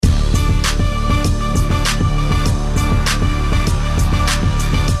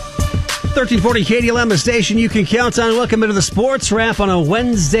1340 KDLM, the station you can count on. Welcome into the Sports Wrap on a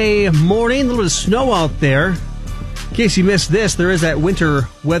Wednesday morning. A little bit of snow out there. In case you missed this, there is that winter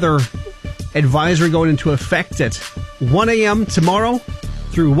weather advisory going into effect at 1 a.m. tomorrow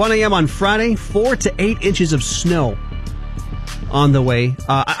through 1 a.m. on Friday. 4 to 8 inches of snow on the way.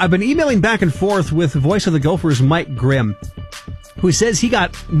 I've been emailing back and forth with the voice of the Gophers, Mike Grimm, who says he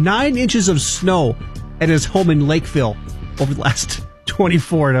got 9 inches of snow at his home in Lakeville over the last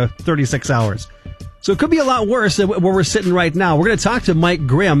 24 to 36 hours. So it could be a lot worse than where we're sitting right now. We're going to talk to Mike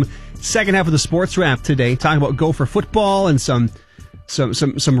Grimm, second half of the Sports Wrap today, talking about Gopher football and some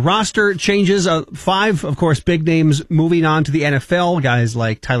roster changes. 5, of course, big names moving on to the NFL. Guys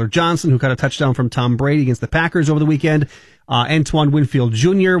like Tyler Johnson, who got a touchdown from Tom Brady against the Packers over the weekend. Antoine Winfield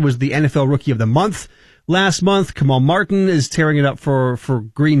Jr. was the NFL Rookie of the Month last month. Kamal Martin is tearing it up for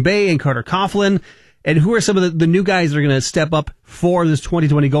Green Bay, and Carter Coughlin. And who are some of the new guys that are going to step up for this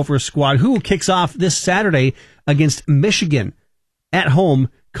 2020 Gophers squad? Who kicks off this Saturday against Michigan at home,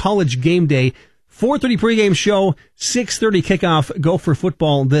 College Game Day. 4:30 pregame show, 6:30 kickoff, Gopher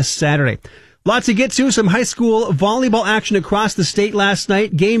football this Saturday. Lots to get to. Some high school volleyball action across the state last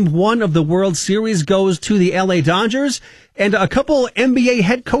night. Game 1 of the World Series goes to the LA Dodgers, and a couple NBA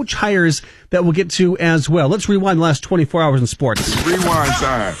head coach hires that we'll get to as well. Let's rewind the last 24 hours in sports. Rewind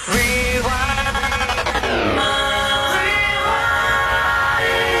time.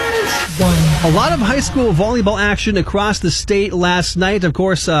 A lot of high school volleyball action across the state last night. Of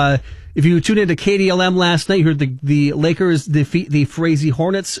course, if you tuned into KDLM last night, you heard the Lakers defeat the Frazee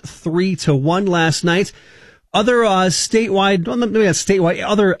Hornets 3-1 last night. Other statewide, well, maybe not statewide,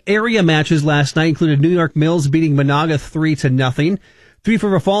 other area matches last night included New York Mills beating Monaga 3-0. Three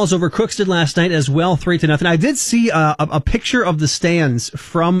River Falls over Crookston last night as well, 3-0. I did see a picture of the stands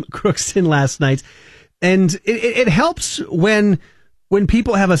from Crookston last night, and it helps when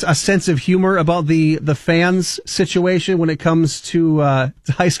people have a sense of humor about the fans situation when it comes to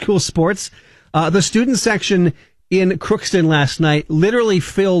high school sports. The student section in Crookston last night literally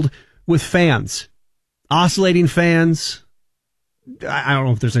filled with fans, oscillating fans. I don't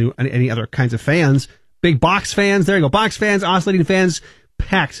know if there's any other kinds of fans. Big box fans. There you go. Box fans, oscillating fans,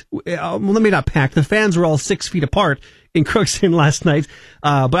 packed. Well, maybe not packed. The fans were all 6 feet apart in Crookston last night.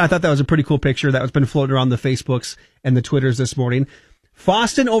 But I thought that was a pretty cool picture that was been floating around the Facebooks and the Twitters this morning.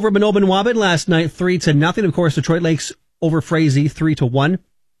 Foston over Manobin-Waban last night, 3-0. Of course, Detroit Lakes over Frazee, 3-1.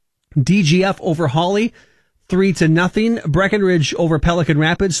 DGF over Hawley, 3-0. Breckenridge over Pelican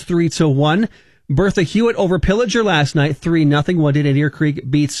Rapids, 3-1. Bertha Hewitt over Pillager last night, 3-0. Wadena Deer Creek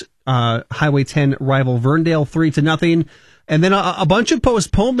beats Highway 10 rival Verndale, 3-0. And then a bunch of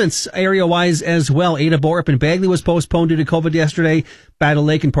postponements area-wise as well. Ada Borup and Bagley was postponed due to COVID yesterday. Battle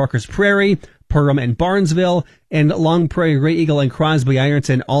Lake and Parker's Prairie, Perham and Barnesville, and Long Prairie, Grey Eagle, and Crosby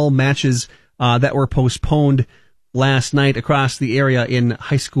Ironton, all matches that were postponed last night across the area in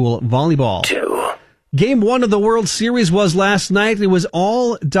high school volleyball. Game 1 of the World Series was last night. It was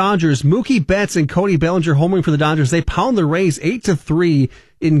all Dodgers. Mookie Betts and Cody Bellinger homering for the Dodgers. They pound the Rays 8-3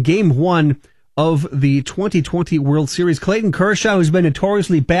 in Game 1 of the 2020 World Series. Clayton Kershaw, who's been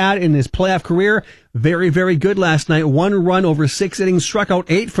notoriously bad in his playoff career, very, very good last night. 1 run over 6 innings, struck out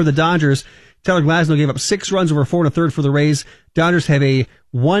 8 for the Dodgers. Tyler Glasnow gave up 6 runs over 4 1/3 for the Rays. Dodgers have a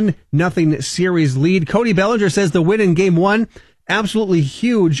 1-0 series lead. Cody Bellinger says the win in Game 1, absolutely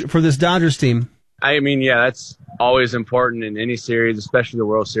huge for this Dodgers team. I mean, yeah, that's always important in any series, especially the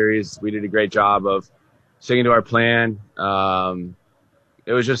World Series. We did a great job of sticking to our plan.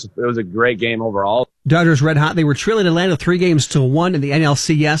 It was a great game overall. Dodgers red hot. They were trailing Atlanta 3-1 in the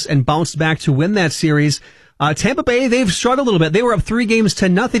NLCS and bounced back to win that series. Tampa Bay, they've struggled a little bit. They were up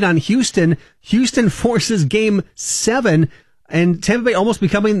 3-0 on Houston. Houston forces Game 7, and Tampa Bay almost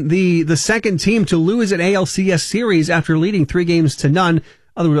becoming the second team to lose an ALCS series after leading 3-0.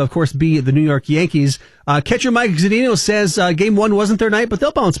 Other would, of course, be the New York Yankees. Catcher Mike Zunino says Game 1 wasn't their night, but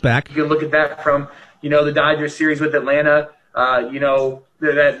they'll bounce back. You can look at that from, the Dodgers series with Atlanta,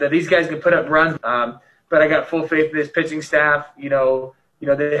 that these guys can put up runs. But I got full faith in this pitching staff.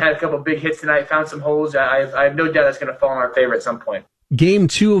 They had a couple big hits tonight, found some holes. I have no doubt that's going to fall in our favor at some point. Game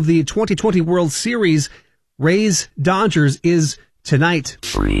 2 of the 2020 World Series, Rays-Dodgers, is tonight.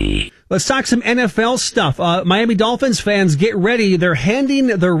 Let's talk some NFL stuff. Miami Dolphins fans, get ready. They're handing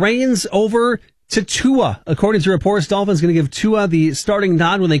the reins over to Tua. According to reports, Dolphins going to give Tua the starting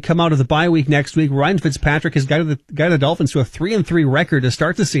nod when they come out of the bye week next week. Ryan Fitzpatrick has guided the Dolphins to a 3-3 record to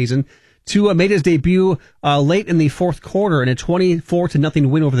start the season. Tua made his debut late in the fourth quarter in a 24-0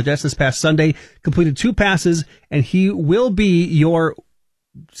 win over the Jets this past Sunday. Completed 2 passes, and he will be your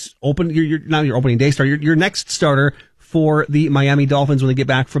opening day starter, your next starter for the Miami Dolphins when they get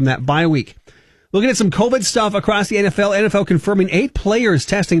back from that bye week. Looking at some COVID stuff across the NFL, NFL confirming 8 players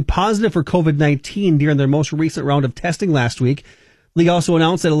testing positive for COVID-19 during their most recent round of testing last week. League also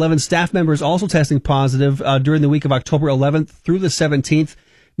announced that 11 staff members also testing positive during the week of October 11th through the 17th.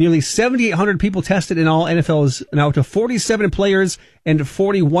 Nearly 7,800 people tested in all. NFL is now up to 47 players and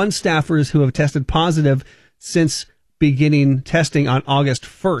 41 staffers who have tested positive since beginning testing on August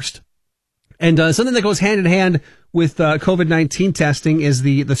 1st. And something that goes hand in hand with COVID-19 testing is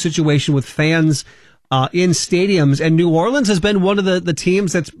the situation with fans in stadiums. And New Orleans has been one of the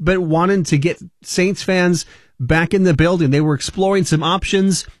teams that's been wanting to get Saints fans back in the building. They were exploring some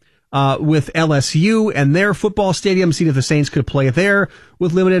options with LSU and their football stadium, seeing if the Saints could play there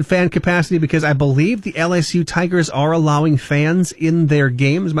with limited fan capacity, because I believe the LSU Tigers are allowing fans in their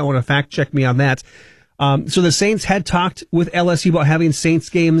games. Might want to fact check me on that. So the Saints had talked with LSU about having Saints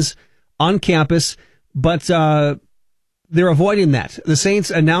games on campus, but they're avoiding that. The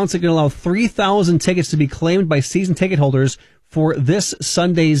Saints announced they're going to allow 3,000 tickets to be claimed by season ticket holders for this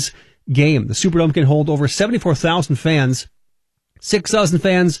Sunday's game. The Superdome can hold over 74,000 fans, 6,000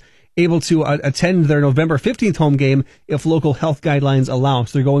 fans able to attend their November 15th home game if local health guidelines allow.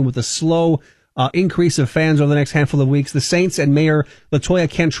 So they're going with a slow increase of fans over the next handful of weeks. The Saints and Mayor LaToya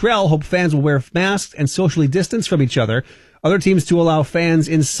Cantrell hope fans will wear masks and socially distance from each other. Other teams to allow fans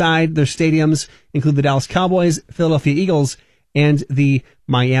inside their stadiums include the Dallas Cowboys, Philadelphia Eagles, and the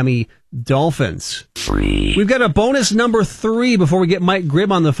Miami Dolphins. We've got a bonus number 3 before we get Mike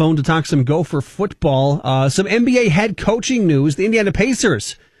Grimm on the phone to talk some Gopher football. Some NBA head coaching news. The Indiana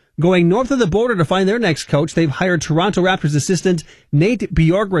Pacers going north of the border to find their next coach. They've hired Toronto Raptors assistant Nate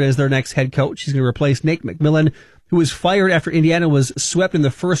Bjorkgren as their next head coach. He's going to replace Nate McMillan, who was fired after Indiana was swept in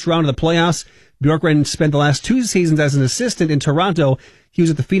the first round of the playoffs. Bjorkgren spent the last 2 seasons as an assistant in Toronto. He was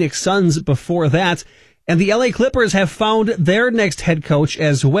at the Phoenix Suns before that. And the LA Clippers have found their next head coach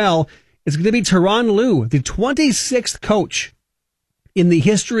as well. It's going to be Tyronn Lue, the 26th coach in the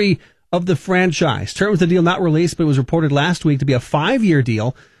history of the franchise. Terms of the deal not released, but it was reported last week to be a 5-year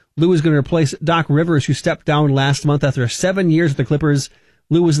deal. Lue is going to replace Doc Rivers, who stepped down last month after 7 years with the Clippers.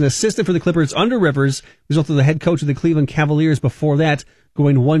 Lue was an assistant for the Clippers under Rivers. He was also the head coach of the Cleveland Cavaliers before that,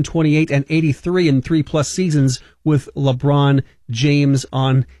 going 128 and 83 in 3+ seasons with LeBron James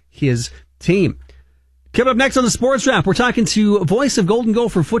on his team. Coming up next on the Sports Wrap, we're talking to voice of Golden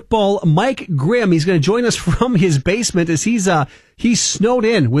Gopher football, Mike Grimm. He's going to join us from his basement as he's snowed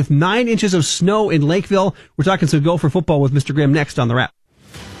in with 9 inches of snow in Lakeville. We're talking some Gopher football with Mr. Grimm next on the Wrap.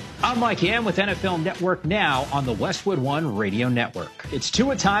 I'm Mike Ham with NFL Network Now on the Westwood One Radio Network. It's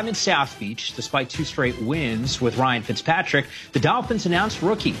Tua time in South Beach. Despite 2 straight wins with Ryan Fitzpatrick, the Dolphins announced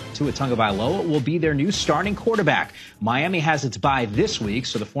rookie Tua Tagovailoa will be their new starting quarterback. Miami has its bye this week,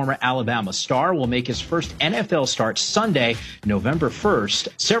 so the former Alabama star will make his first NFL start Sunday, November 1st.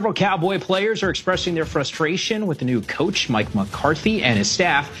 Several Cowboy players are expressing their frustration with the new coach, Mike McCarthy, and his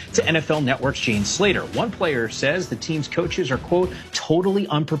staff to NFL Network's Gene Slater. One player says the team's coaches are, quote, totally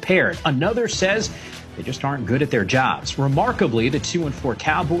unprepared. Another says they just aren't good at their jobs. Remarkably, the 2-4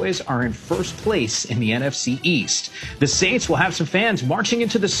 Cowboys are in first place in the NFC East. The Saints will have some fans marching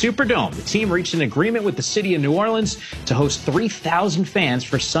into the Superdome. The team reached an agreement with the city of New Orleans to host 3,000 fans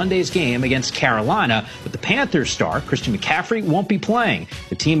for Sunday's game against Carolina, but the Panthers star, Christian McCaffrey, won't be playing.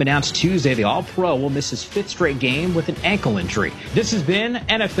 The team announced Tuesday the All-Pro will miss his 5th straight game with an ankle injury. This has been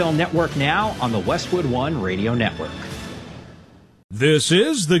NFL Network Now on the Westwood One Radio Network. This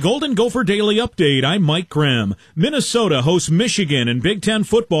is the Golden Gopher Daily Update. I'm Mike Grimm. Minnesota hosts Michigan in Big Ten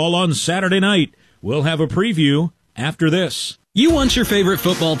football on Saturday night. We'll have a preview after this. You want your favorite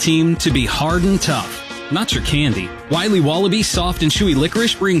football team to be hard and tough, not your candy. Wiley Wallaby Soft and Chewy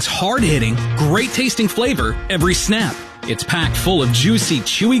Licorice brings hard-hitting, great-tasting flavor every snap. It's packed full of juicy,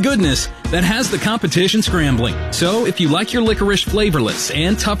 chewy goodness that has the competition scrambling. So if you like your licorice flavorless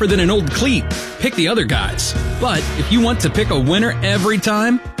and tougher than an old cleat, pick the other guys. But if you want to pick a winner every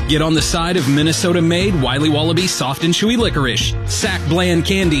time, get on the side of Minnesota-made Wiley Wallaby Soft and Chewy Licorice. Sack bland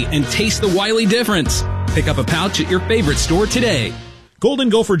candy and taste the Wiley difference. Pick up a pouch at your favorite store today. Golden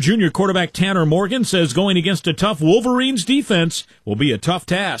Gopher Junior quarterback Tanner Morgan says going against a tough Wolverines defense will be a tough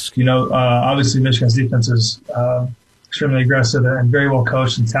task. Obviously Michigan's defense is extremely aggressive and very well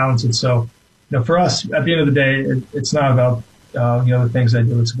coached and talented. So, for us, at the end of the day, it's not about, the things they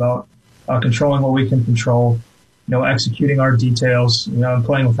do. It's about controlling what we can control, executing our details, and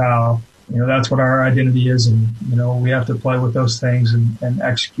playing with how. That's what our identity is. And, we have to play with those things and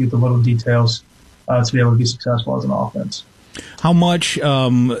execute the little details to be able to be successful as an offense. How much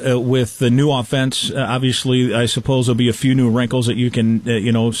with the new offense? Obviously, I suppose there'll be a few new wrinkles that you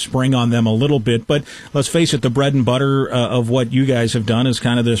can, spring on them a little bit. But let's face it, the bread and butter of what you guys have done is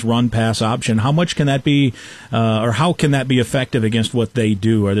kind of this run-pass option. How much can that be, or how can that be effective against what they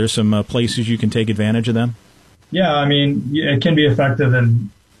do? Are there some places you can take advantage of them? Yeah, I mean, it can be effective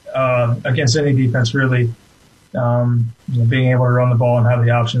against any defense, really. Being able to run the ball and have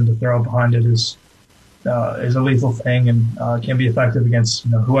the option to throw behind it is a lethal thing, and can be effective against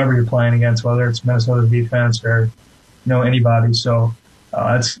whoever you're playing against, whether it's Minnesota's defense or anybody. So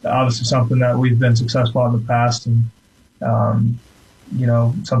it's obviously something that we've been successful in the past, and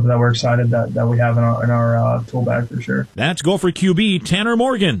something that we're excited that we have in our tool bag for sure. That's Gopher QB Tanner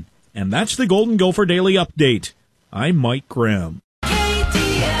Morgan, and that's the Golden Gopher Daily Update. I'm Mike Graham.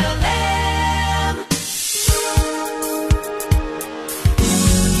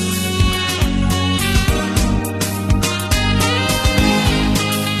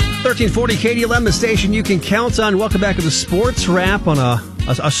 1340 KDLM, the station you can count on. Welcome back to the Sports Wrap on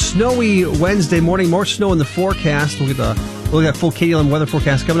a snowy Wednesday morning. More snow in the forecast. We'll get that full KDLM weather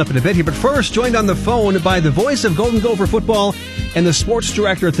forecast coming up in a bit here. But first, joined on the phone by the voice of Golden Gopher football and the sports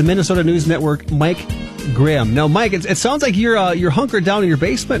director at the Minnesota News Network, Mike Graham. Now, Mike, it sounds like you're hunkered down in your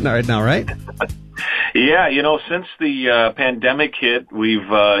basement right now, right? Yeah, since the pandemic hit,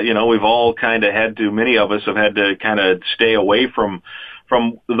 we've all kind of many of us have had to kind of stay away from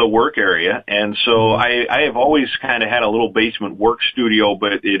the work area. And so I have always kind of had a little basement work studio,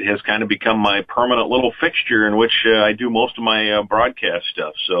 but it has kind of become my permanent little fixture in which I do most of my broadcast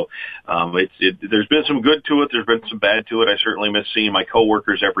stuff. So there's been some good to it. There's been some bad to it. I certainly miss seeing my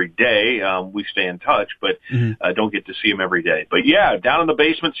coworkers every day. We stay in touch, but I don't get to see them every day. But yeah, down in the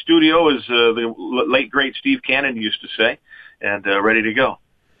basement studio, as the late, great Steve Cannon used to say, and ready to go.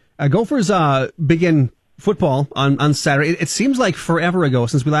 Gophers begin football on Saturday. It seems like forever ago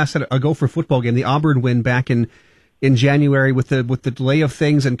since we last had a Gopher football game. The Auburn win back in January with the delay of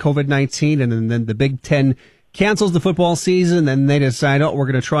things and COVID-19, and then the Big Ten cancels the football season. Then they decide, we're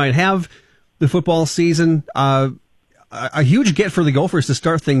going to try and have the football season. A huge get for the Gophers to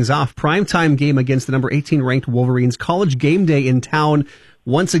start things off. Primetime game against the number 18 ranked Wolverines. College game day in town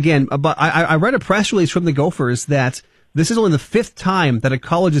once again. But I read a press release from the Gophers that this is only the fifth time that a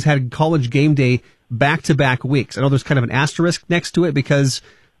college has had college game day back-to-back weeks. I know there's kind of an asterisk next to it because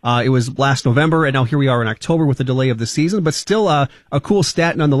it was last November, and now here we are in October with the delay of the season, but still a cool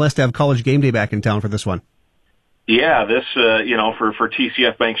stat nonetheless to have college game day back in town for this one. Yeah, this, for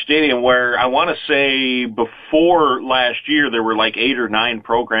TCF Bank Stadium, where I want to say before last year there were like 8 or 9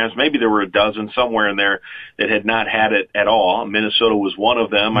 programs, maybe there were a dozen somewhere in there that had not had it at all. Minnesota was one of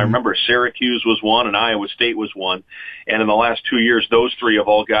them. I remember Syracuse was one and Iowa State was one. And in the last 2 years, those three have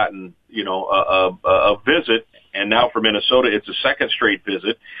all gotten, a visit. And now for Minnesota, it's a second straight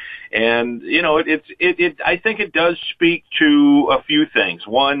visit. And, I think it does speak to a few things.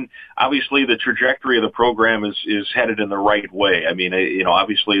 One, obviously the trajectory of the program is headed in the right way. I mean,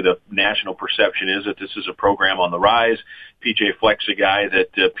 obviously the national perception is that this is a program on the rise. PJ Fleck's a guy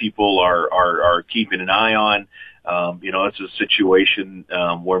that people are keeping an eye on. It's a situation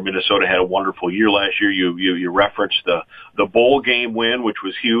where Minnesota had a wonderful year last year. You referenced the bowl game win, which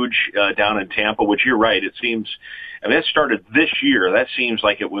was huge down in Tampa, which you're right. It seems, that started this year. That seems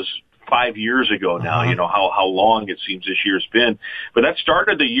like it was 5 years ago now, how long it seems this year's been. But that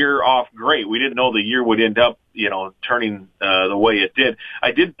started the year off great. We didn't know the year would end up, turning the way it did.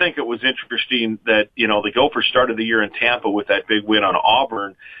 I did think it was interesting that, the Gophers started the year in Tampa with that big win on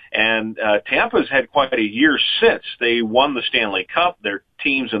Auburn. And Tampa's had quite a year since. They won the Stanley Cup. Their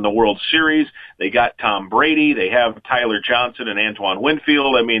teams in the World Series. They got Tom Brady. They have Tyler Johnson and Antoine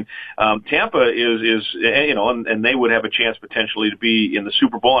Winfield. I mean, Tampa is and they would have a chance potentially to be in the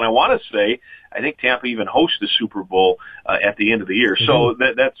Super Bowl. And I want to say, I think Tampa even hosts the Super Bowl at the end of the year. So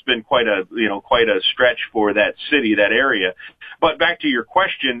that's been quite a stretch for that city, that area. But back to your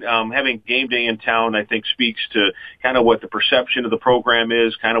question, having game day in town, I think speaks to kind of what the perception of the program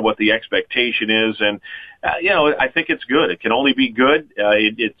is, kind of what the expectation is. And, I think it's good. It can only be good.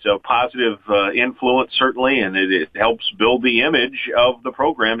 It's a positive influence, certainly, and it helps build the image of the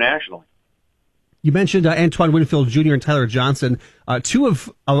program nationally. You mentioned Antoine Winfield Jr. and Tyler Johnson, 2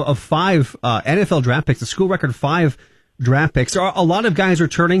 of 5 NFL draft picks, a school record 5 draft picks. There are a lot of guys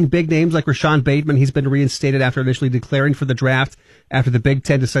returning, big names like Rashawn Bateman. He's been reinstated after initially declaring for the draft after the Big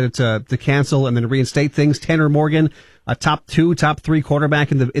Ten decided to cancel and then reinstate things. Tanner Morgan, a top 3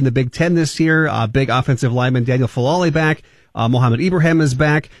 quarterback in the Big Ten this year. Big offensive lineman Daniel Falale back. Mohamed Ibrahim is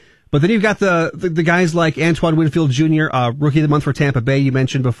back. But then you've got the guys like Antoine Winfield Jr., Rookie of the Month for Tampa Bay, you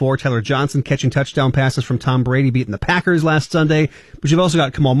mentioned before. Tyler Johnson catching touchdown passes from Tom Brady, beating the Packers last Sunday. But you've also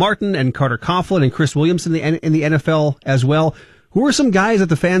got Kamal Martin and Carter Coughlin and Chris Williams in the NFL as well. Who are some guys that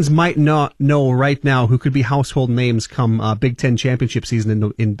the fans might not know right now who could be household names come Big Ten championship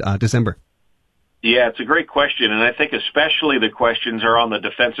season in December? Yeah, it's a great question, and I think especially the questions are on the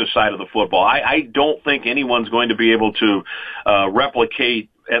defensive side of the football. I don't think anyone's going to be able to replicate,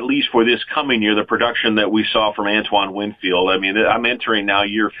 at least for this coming year, the production that we saw from Antoine Winfield. I mean, I'm entering now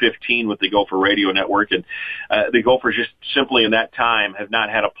year 15 with the Gopher Radio Network, and the Gophers just simply in that time have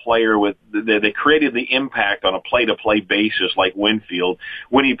not had a player with they created the impact on a play-to-play basis like Winfield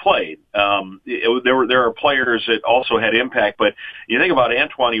when he played. There are players that also had impact, but you think about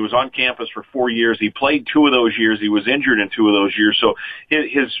Antoine, he was on campus for 4 years. He played 2 of those years. He was injured in 2 of those years, so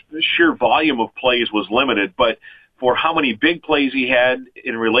his sheer volume of plays was limited, but for how many big plays he had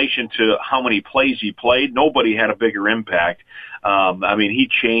in relation to how many plays he played, nobody had a bigger impact. I mean, he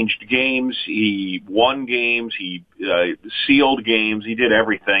changed games, he won games, he sealed games, he did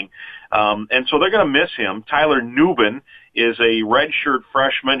everything. And so they're going to miss him. Tyler Nubin is a redshirt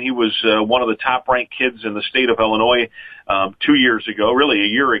freshman. He was one of the top-ranked kids in the state of Illinois 2 years ago, really a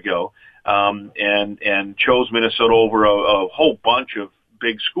year ago, and chose Minnesota over a whole bunch of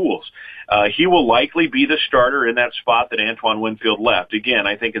big schools. He will likely be the starter in that spot that Antoine Winfield left. Again,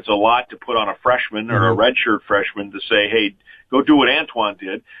 I think it's a lot to put on a freshman or a redshirt freshman to say, hey, go do what Antoine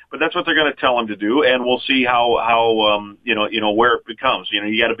did. But that's what they're going to tell him to do, and we'll see how where it becomes.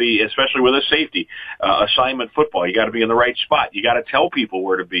 You got to be, especially with a safety, assignment football, you got to be in the right spot. You got to tell people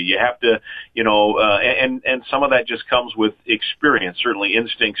where to be. You have to, and some of that just comes with experience. Certainly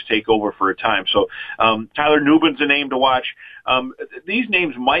instincts take over for a time. So Tyler Nubin's a name to watch. These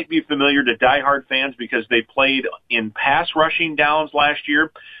names might be familiar to diehard fans because they played in pass rushing downs last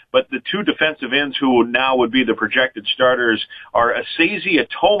year, but the 2 defensive ends who now would be the projected starters are Asezi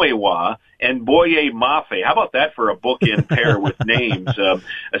Atomewa and Boye Mafe. How about that for a bookend pair with names?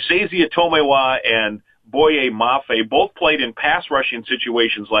 Asezi Atomewa and Boye Mafe both played in pass rushing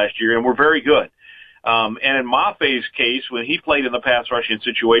situations last year and were very good. And in Maffei's case, when he played in the pass rushing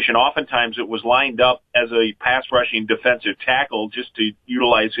situation, oftentimes it was lined up as a pass rushing defensive tackle just to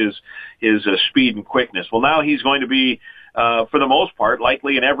utilize his speed and quickness. Well, now he's going to be, for the most part,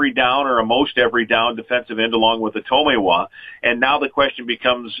 likely an every down or a most every down defensive end along with Atomewa. And now the question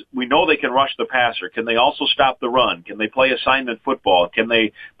becomes, we know they can rush the passer. Can they also stop the run? Can they play assignment football? Can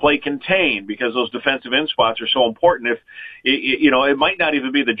they play contain? Because those defensive end spots are so important. If it might not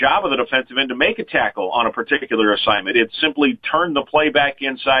even be the job of the defensive end to make a tackle on a particular assignment. It's simply turn the play back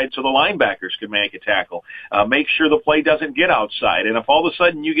inside so the linebackers can make a tackle. Make sure the play doesn't get outside. And if all of a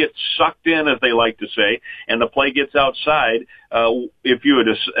sudden you get sucked in, as they like to say, and the play gets outside, if you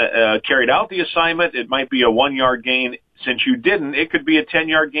had carried out the assignment, it might be a 1-yard gain. Since you didn't, it could be a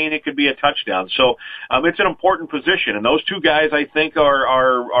 10-yard gain. It could be a touchdown. So it's an important position, and those 2 guys I think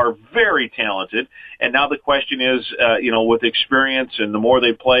are very talented. And now the question is, with experience and the more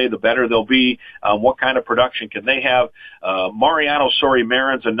they play, the better they'll be. What kind of production can they have? Mariano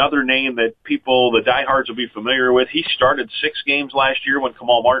Sori-Marin's another name that the diehards will be familiar with. He started 6 games last year when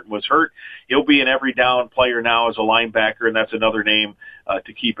Kamal Martin was hurt. He'll be an every down player now as a linebacker, and that's another name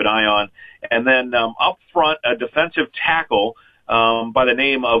to keep an eye on. And then up front, a defensive tackle by the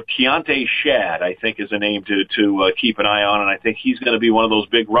name of Keontae Shad, I think, is a name to keep an eye on, and I think he's going to be one of those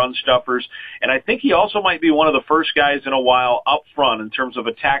big run stuffers. And I think he also might be one of the first guys in a while up front in terms of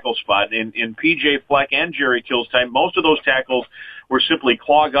a tackle spot. In P.J. Fleck and Jerry Kill's time, most of those tackles were simply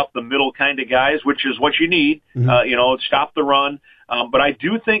clog up the middle kind of guys, which is what you need, stop the run. But I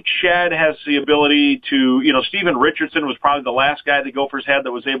do think Shad has the ability to, Steven Richardson was probably the last guy the Gophers had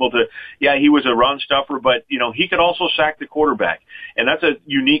that was able to, he was a run stuffer, but, he could also sack the quarterback. And that's a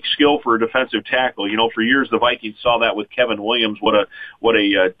unique skill for a defensive tackle. For years the Vikings saw that with Kevin Williams, what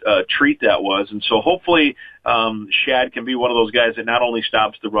a treat that was. And so hopefully Shad can be one of those guys that not only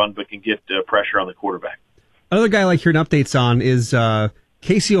stops the run, but can get pressure on the quarterback. Another guy I like hearing updates on is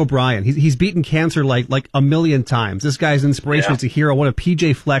Casey O'Brien. He's beaten cancer like a million times. This guy's an inspiration. He's a hero. One of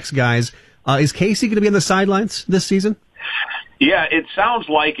PJ Fleck's guys. Is Casey going to be on the sidelines this season? Yeah, it sounds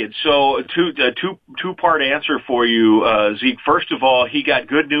like it. So two-part answer for you, Zeke. First of all, he got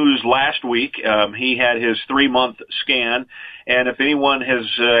good news last week. He had his 3-month scan. And if anyone has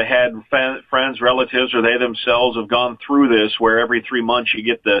had friends, relatives, or they themselves have gone through this, where every 3 months you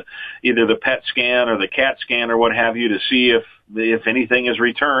get either the PET scan or the CAT scan or what have you to see if if anything is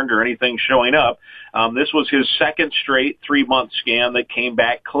returned or anything showing up. This was his second straight 3-month scan that came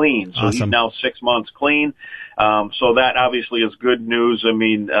back clean. So Awesome. He's now 6 months clean. So that obviously is good news. I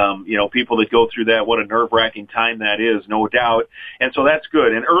mean, people that go through that, what a nerve-wracking time that is, no doubt. And so that's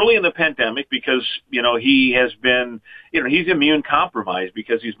good. And early in the pandemic, because, he has been, he's immune compromised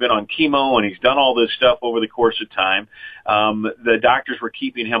because he's been on chemo and he's done all this stuff over the course of time. The doctors were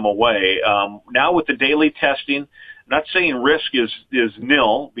keeping him away. Now with the daily testing, not saying risk is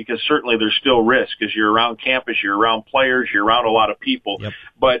nil, because certainly there's still risk as you're around campus, you're around players, you're around a lot of people. Yep.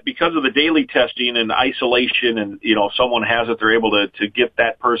 But because of the daily testing and isolation and, someone has it, they're able to get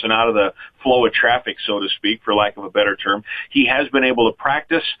that person out of the flow of traffic, so to speak, for lack of a better term. He has been able to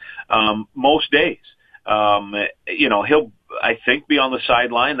practice most days. He'll, I think, be on the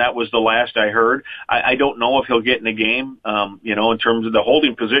sideline. That was the last I heard. I don't know if he'll get in the game, in terms of the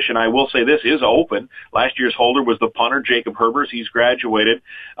holding position. I will say this is open. Last year's holder was the punter, Jacob Herbers. He's graduated.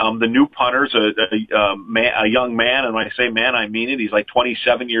 The new punter's a young man, and when I say man, I mean it. He's like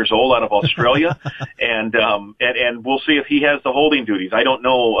 27 years old out of Australia, and we'll see if he has the holding duties. I don't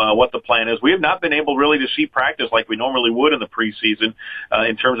know what the plan is. We have not been able really to see practice like we normally would in the preseason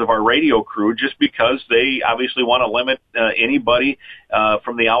in terms of our radio crew, just because they obviously want to limit anybody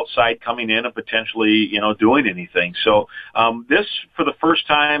from the outside coming in and potentially, doing anything. So this, for the first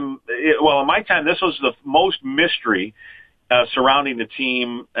time, in my time, this was the most mystery surrounding the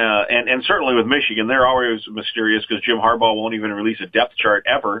team, and certainly with Michigan. They're always mysterious because Jim Harbaugh won't even release a depth chart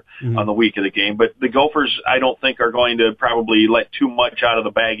ever on the week of the game. But the Gophers, I don't think, are going to probably let too much out of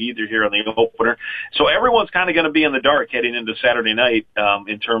the bag either here on the opener. So everyone's kind of going to be in the dark heading into Saturday night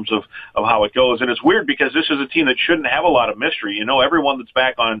in terms of how it goes. And it's weird because this is a team that shouldn't have a lot of mystery. Everyone that's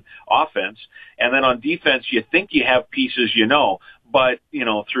back on offense, and then on defense, you think you have pieces, but,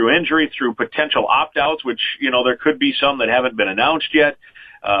 through injury, through potential opt-outs, which, there could be some that haven't been announced yet,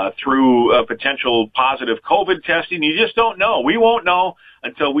 through potential positive COVID testing, you just don't know. We won't know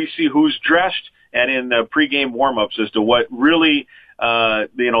until we see who's dressed and in the pregame warm-ups as to what really,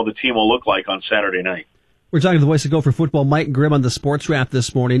 the team will look like on Saturday night. We're talking to the voice of Gopher football, Mike Grimm, on the Sports Wrap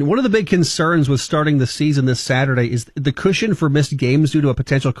this morning. One of the big concerns with starting the season this Saturday is the cushion for missed games due to a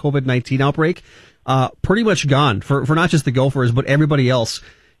potential COVID-19 outbreak. Pretty much gone for not just the Gophers, but everybody else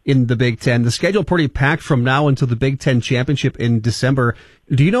in the Big Ten. The schedule pretty packed from now until the Big Ten championship in December.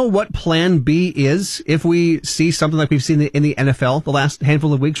 Do you know what Plan B is if we see something like we've seen in the NFL the last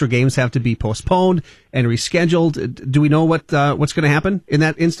handful of weeks where games have to be postponed and rescheduled? Do we know what's going to happen in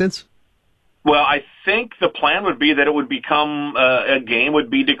that instance? Well, I think the plan would be that it would become a game would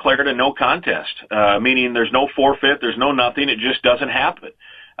be declared a no contest, meaning there's no forfeit, there's no nothing, it just doesn't happen.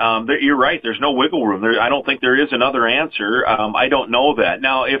 You're right, there's no wiggle room. I don't think there is another answer. I don't know that.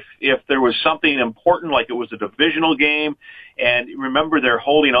 Now, if there was something important, like it was a divisional game, and remember they're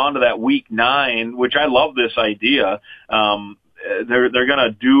holding on to that week 9, which I love this idea. They're going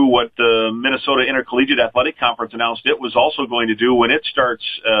to do what the Minnesota Intercollegiate Athletic Conference announced it was also going to do when it starts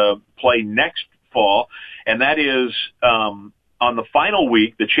play next fall, and that is on the final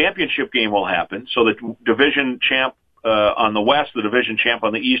week, the championship game will happen. So the division champ on the West, the division champ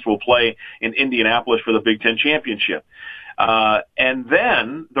on the East will play in Indianapolis for the Big Ten championship. And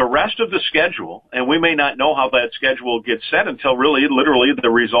then the rest of the schedule, and we may not know how that schedule gets set until literally the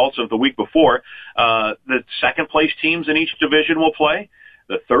results of the week before. The second place teams in each division will play.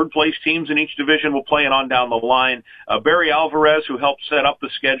 The third place teams in each division will play, and on down the line. Barry Alvarez, who helped set up the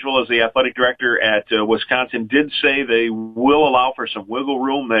schedule as the athletic director at Wisconsin, did say they will allow for some wiggle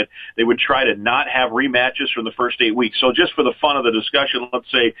room, that they would try to not have rematches from the first 8 weeks. So just for the fun of the discussion, let's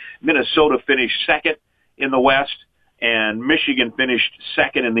say Minnesota finished second in the West and Michigan finished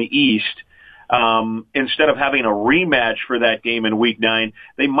second in the East. Instead of having a rematch for that game in week 9,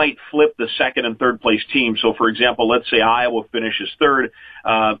 they might flip the second and third place team. So, for example, let's say Iowa finishes third.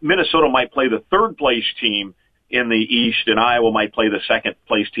 Minnesota might play the third place team in the East, and Iowa might play the second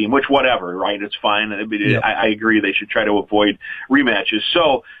place team, which whatever, right? It's fine. I agree they should try to avoid rematches.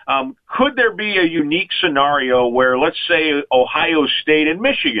 So, could there be a unique scenario where, let's say, Ohio State and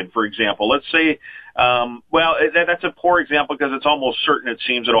Michigan, for example, let's say, that's a poor example because it's almost certain, it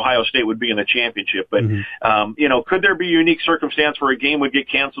seems, that Ohio State would be in the championship. But, could there be a unique circumstance where a game would get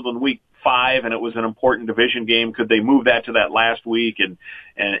canceled in week 5 and it was an important division game? Could they move that to that last week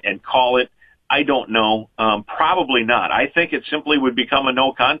and call it? I don't know. Probably not. I think it simply would become a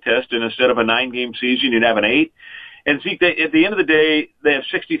no contest, and instead of a 9-game season, you'd have an 8. And see, at the end of the day, they have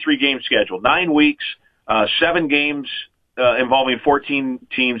 63 games scheduled, 9 weeks, 7 games involving 14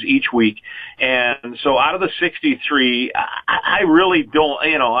 teams each week. And so out of the 63, I really don't,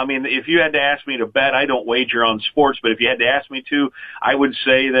 I mean, if you had to ask me to bet, I don't wager on sports, but if you had to ask me to, I would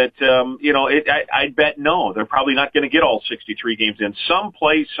say that, I'd bet no. They're probably not going to get all 63 games in.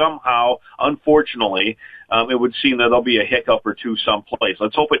 Someplace, somehow, unfortunately, it would seem that there'll be a hiccup or two someplace.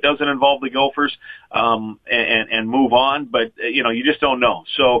 Let's hope it doesn't involve the Gophers, and move on, but, you just don't know.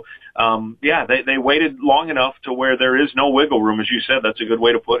 So, they waited long enough to where there is no wiggle room, as you said. That's a good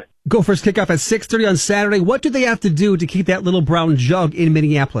way to put it. Gophers kick off at 6:30 on Saturday. What do they have to do to keep that little brown jug in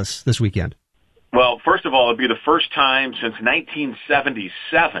Minneapolis this weekend? Well, first of all, it'd be the first time since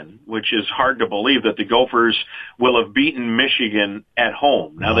 1977, which is hard to believe, that the Gophers will have beaten Michigan at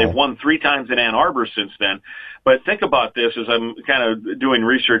home. Now, they've won 3 times in Ann Arbor since then. But think about this, as I'm kind of doing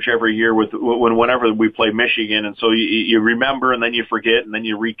research every year whenever we play Michigan, and so you remember and then you forget and then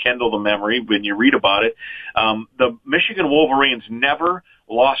you rekindle the memory when you read about it. The Michigan Wolverines never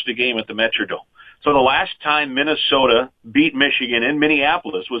lost a game at the Metrodome. So the last time Minnesota beat Michigan in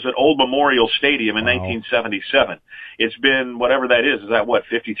Minneapolis was at Old Memorial Stadium in 1977. It's been whatever that is. Is that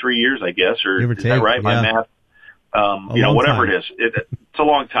 53 years, I guess, or is that right? My math. Whatever it is. It's a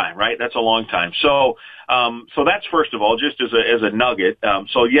long time, right? That's a long time. So that's first of all, just as a nugget.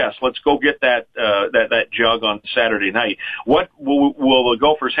 So yes, let's go get that jug on Saturday night. What will the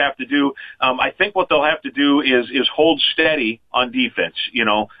Gophers have to do? I think what they'll have to do is hold steady on defense.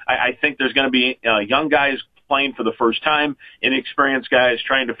 I think there's going to be young guys playing for the first time, inexperienced guys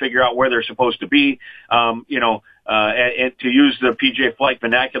trying to figure out where they're supposed to be. And to use the PJ Fleck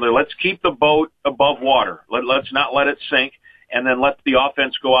vernacular, let's keep the boat above water. Let's not let it sink, and then let the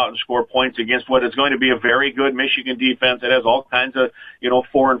offense go out and score points against what is going to be a very good Michigan defense that has all kinds of,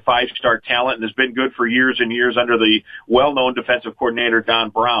 4- and 5-star talent and has been good for years and years under the well-known defensive coordinator,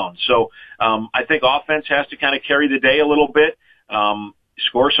 Don Brown. So I think offense has to kind of carry the day a little bit,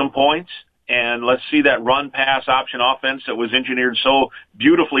 score some points. And let's see that run-pass option offense that was engineered so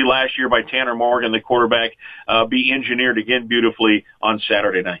beautifully last year by Tanner Morgan, the quarterback, be engineered again beautifully on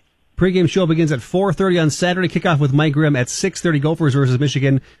Saturday night. Pregame show begins at 4:30 on Saturday. Kickoff with Mike Grimm at 6:30. Gophers versus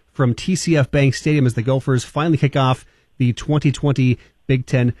Michigan from TCF Bank Stadium as the Gophers finally kick off the 2020 Big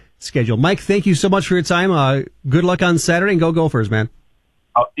Ten schedule. Mike, thank you so much for your time. Good luck on Saturday, and go Gophers, man.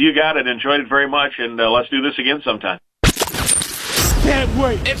 You got it. Enjoyed it very much, and let's do this again sometime. Can't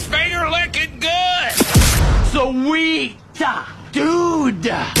wait. It's finger licking good. Sweet. Dude.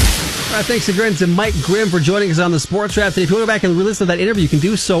 Thanks again to Mike Grimm for joining us on the Sports Wrap. If you want to go back and re-listen to that interview, you can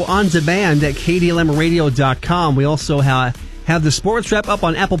do so on demand at KDLMradio.com. We also have the Sports Wrap up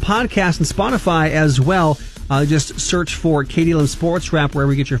on Apple Podcasts and Spotify as well. Just search for KDLM Sports Wrap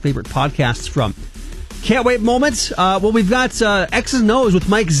wherever you get your favorite podcasts from. Can't wait moments. We've got X's and O's with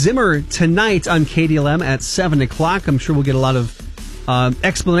Mike Zimmer tonight on KDLM at 7 o'clock. I'm sure we'll get a lot of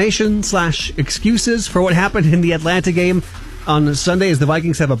explanation/excuses for what happened in the Atlanta game on Sunday as the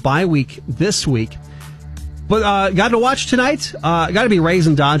Vikings have a bye week this week. But got to watch tonight. Got to be Rays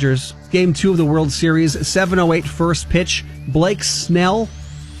and Dodgers. Game 2 of the World Series. 7:08 first pitch. Blake Snell,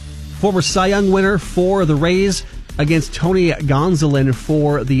 former Cy Young winner for the Rays, against Tony Gonsolin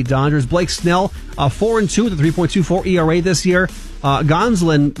for the Dodgers. Blake Snell, 4-2 with a 3.24 ERA this year.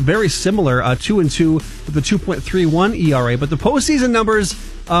 Gonsolin, very similar, 2-2 with a 2.31 ERA. But the postseason numbers,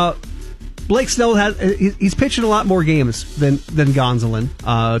 Blake Snell he's pitching a lot more games than Gonsolin.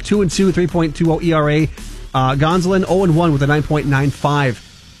 2-2, 3.20 ERA. Gonsolin 0-1 with a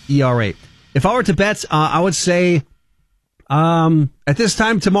 9.95 ERA. If I were to bet, I would say at this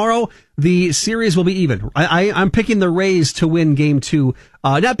time tomorrow, the series will be even. I'm picking the Rays to win Game 2,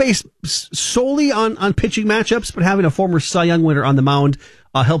 not based solely on pitching matchups, but having a former Cy Young winner on the mound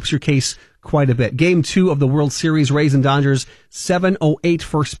helps your case quite a bit. Game 2 of the World Series, Rays and Dodgers, 7:08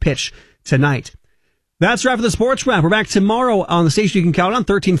 first pitch tonight. That's right for the Sports Wrap. We're back tomorrow on the station you can count on,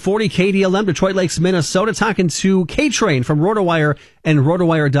 1340 KDLM, Detroit Lakes, Minnesota, talking to K-Train from RotoWire and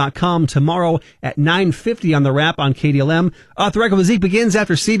RotoWire.com tomorrow at 9:50 on the Wrap on KDLM. The Record with Zeke begins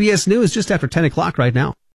after CBS News, just after 10 o'clock right now.